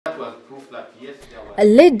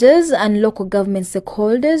Leaders and local government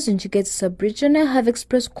stakeholders in Kigezi sub-region have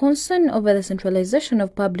expressed concern over the centralization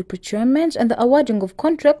of public procurement and the awarding of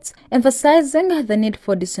contracts, emphasizing the need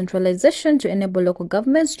for decentralization to enable local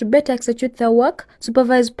governments to better execute their work,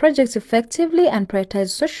 supervise projects effectively, and prioritize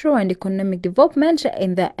social and economic development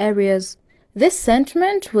in their areas. This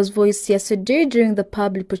sentiment was voiced yesterday during the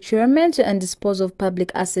Public Procurement and Disposal of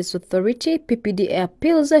Public Assets Authority (PPDA)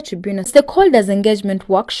 Appeals Tribunal Stakeholders Engagement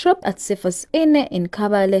Workshop at Cephas Inn in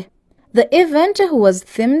Kabale. The event was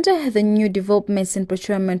themed the new developments in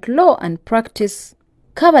procurement law and practice.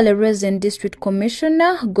 Kabale Resident District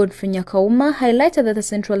Commissioner Godfrey Nyakauma highlighted that the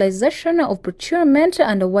centralization of procurement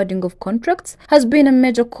and awarding of contracts has been a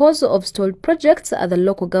major cause of stalled projects at the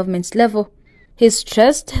local government level. He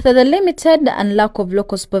stressed that the limited and lack of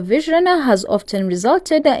local supervision has often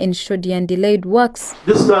resulted in shoddy and delayed works.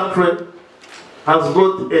 This country has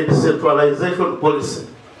got a decentralization policy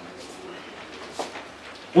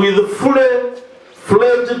with fully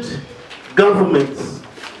fledged governments.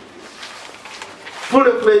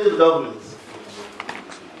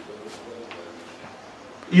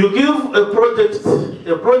 You give a project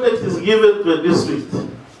is given to a district,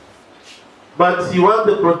 but you want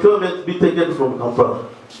the procurement to be taken from Kampala.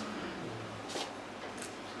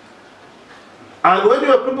 And when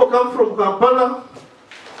your people come from Kampala,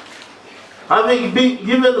 having been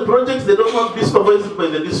given the projects, they don't want to be supervised by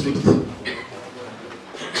the district.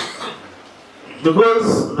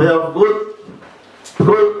 Because they have got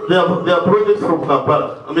their projects from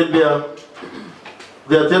Kampala. I mean,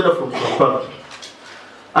 their agenda from Kampala.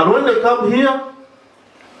 And when they come here,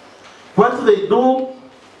 what they do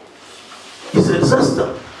is a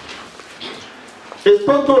disaster. A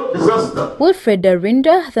total disaster. Wilfred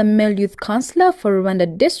Darinda, the male youth councillor for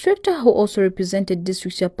Rwanda District, who also represented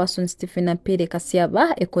District Chairperson Stephen Apire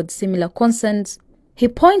Kasiaba, echoed similar concerns. He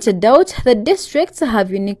pointed out that districts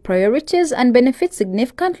have unique priorities and benefit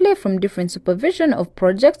significantly from different supervision of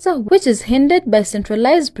projects, which is hindered by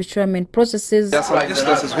centralized procurement processes. There are some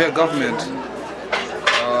instances where government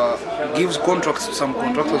gives contracts to some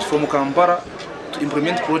contractors from Kampala to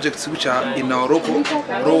implement projects which are in our local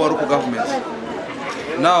governments.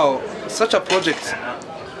 Now, such a project,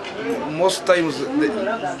 most times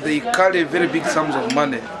they carry very big sums of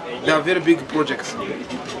money. They are very big projects.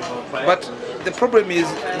 But the problem is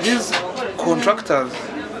these contractors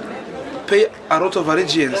pay a lot of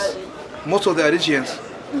allegiance, most of the allegiance,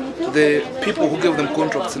 to the people who gave them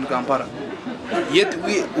contracts in Kampala. Yet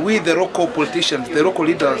we the local politicians, the local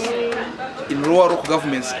leaders in local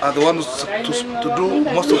governments are the ones to do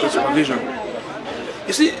most of the supervision.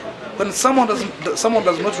 You see, when someone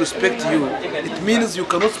does not respect you, it means you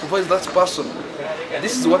cannot supervise that person.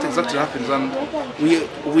 This is what exactly happens, and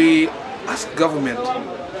we ask government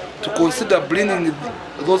to consider bringing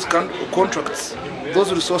those contracts,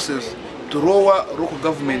 those resources to local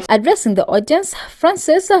governments. Addressing the audience,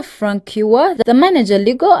 Francis Frankiwa, the manager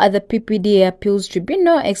legal at the PPDA Appeals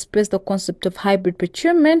Tribunal, expressed the concept of hybrid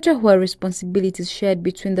procurement, where responsibilities shared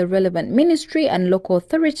between the relevant ministry and local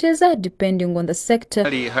authorities, depending on the sector.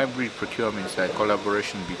 Hybrid procurement is a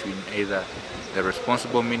collaboration between either the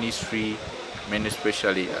responsible ministry,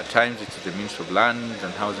 especially at times it's the Ministry of Land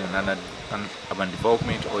and Housing and Urban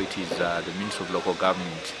Development, or it is the Ministry of Local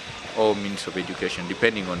Government or Ministry of Education,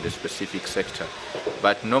 depending on the specific sector.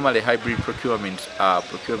 But normally hybrid procurements are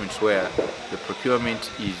procurements where the procurement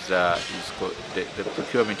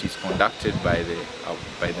is conducted by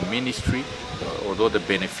the ministry, although the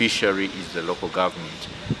beneficiary is the local government.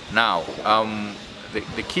 Now,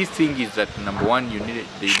 the key thing is that number one,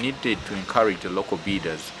 they needed to encourage the local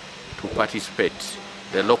bidders to participate,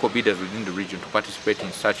 the local bidders within the region to participate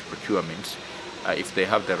in such procurements if they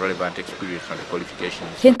have the relevant experience and the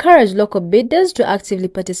qualifications. He encouraged local bidders to actively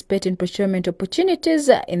participate in procurement opportunities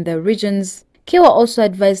in the regions. Kiwa also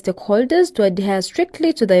advised stakeholders to adhere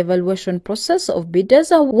strictly to the evaluation process of bidders,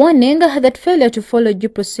 warning that failure to follow due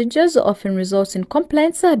procedures often results in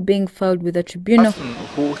complaints being filed with the tribunal. A person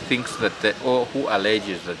who thinks that or who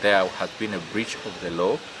alleges that there has been a breach of the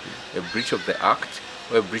law, a breach of the act,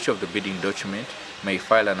 or a breach of the bidding document may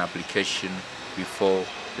file an application before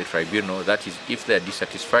the tribunal. That is, if they are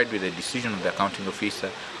dissatisfied with the decision of the accounting officer,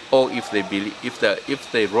 or if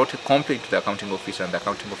they wrote a complaint to the accounting officer and the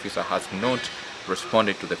accounting officer has not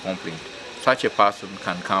responded to the complaint. Such a person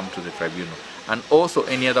can come to the tribunal. And also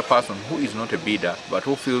any other person who is not a bidder but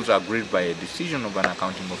who feels aggrieved by a decision of an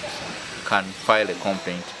accounting officer can file a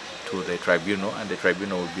complaint to the tribunal, and the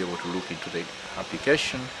tribunal will be able to look into the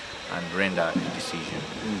application and render a decision.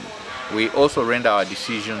 We also render our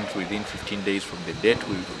decisions within 15 days from the date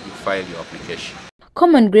we file your application.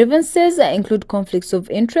 Common grievances include conflicts of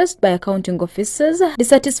interest by accounting officers,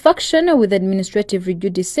 dissatisfaction with administrative review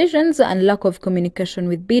decisions, and lack of communication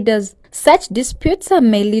with bidders. Such disputes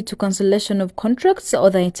may lead to cancellation of contracts or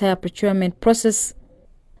the entire procurement process.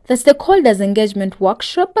 The Stakeholders Engagement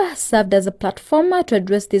Workshop served as a platform to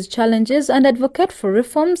address these challenges and advocate for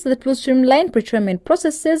reforms that will streamline procurement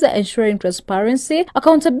processes, ensuring transparency,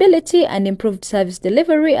 accountability, and improved service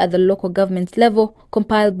delivery at the local government level.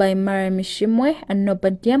 Compiled by Mara Mishimwe and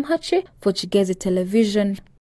Noban Diamhachi for Kigezi Television.